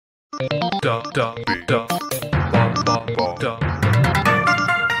The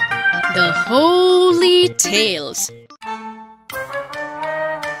Holy Tales.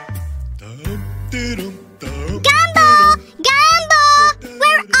 Gumbo! Gumbo!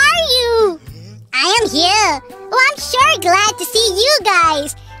 Where are you? I am here. Oh, I'm sure glad to see you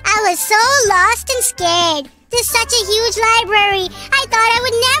guys. I was so lost and scared. There's such a huge library. I thought I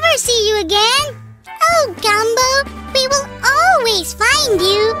would never see you again. Oh, Gumbo, we will always find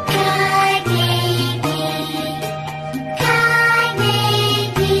you. God made me. God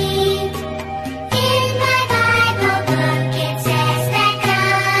made me. In my Bible book it says that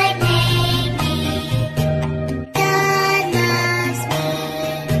God made me. God loves me.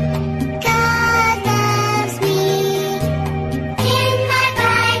 God loves me. In my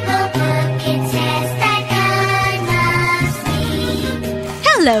Bible book it says that God loves me.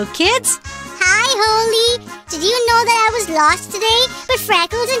 Hello, kids. Hi, Holy. Did you know that I was lost today, but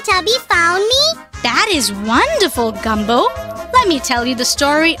Freckles and Tubby found me? That is wonderful, Gumbo. Let me tell you the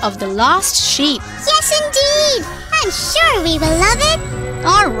story of the lost sheep. Yes, indeed. I'm sure we will love it.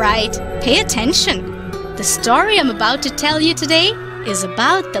 All right, pay attention. The story I'm about to tell you today is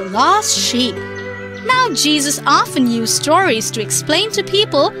about the lost sheep. Now, Jesus often used stories to explain to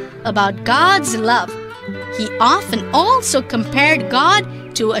people about God's love. He often also compared God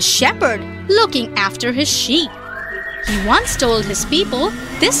to a shepherd looking after his sheep. He once told his people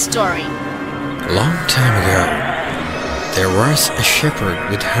this story. A long time ago, there was a shepherd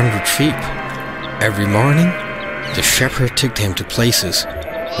with 100 sheep. Every morning, the shepherd took them to places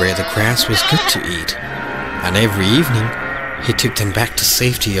where the grass was good to eat, and every evening, he took them back to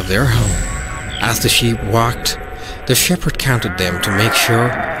safety of their home. As the sheep walked, the shepherd counted them to make sure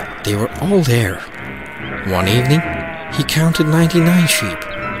they were all there. One evening, he counted 99 sheep.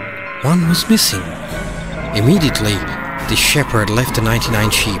 One was missing. Immediately, the shepherd left the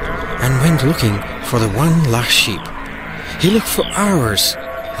 99 sheep and went looking for the one lost sheep. He looked for hours.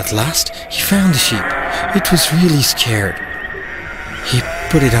 At last, he found the sheep. It was really scared. He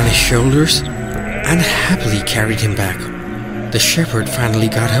put it on his shoulders and happily carried him back. The shepherd finally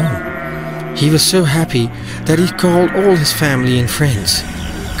got home. He was so happy that he called all his family and friends.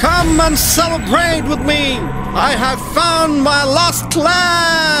 Come and celebrate with me! I have found my lost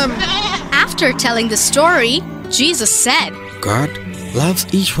lamb! After telling the story, Jesus said, God loves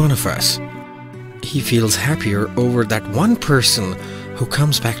each one of us. He feels happier over that one person who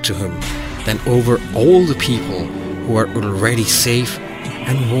comes back to him than over all the people who are already safe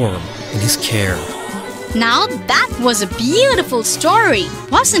and warm in his care. Now that was a beautiful story,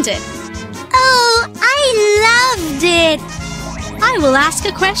 wasn't it? Oh, I loved it. I will ask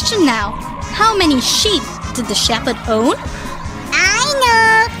a question now. How many sheep did the shepherd own? I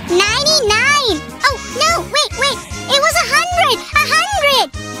know. 99. Oh, no, wait. It was 100.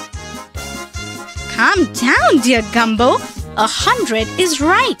 100. Calm down, dear Gumbo. 100 is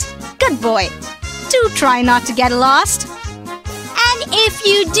right. Good boy. Do try not to get lost. And if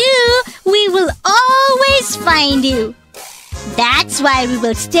you do, we will always find you. That's why we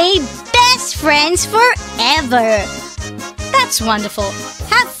will stay best friends forever. That's wonderful.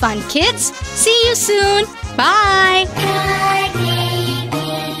 Have fun, kids. See you soon. Bye. God made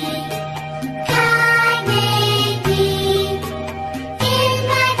me. God made me. In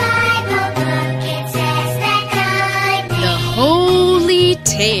my Bible book it says that God made me. The Holy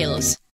Tales.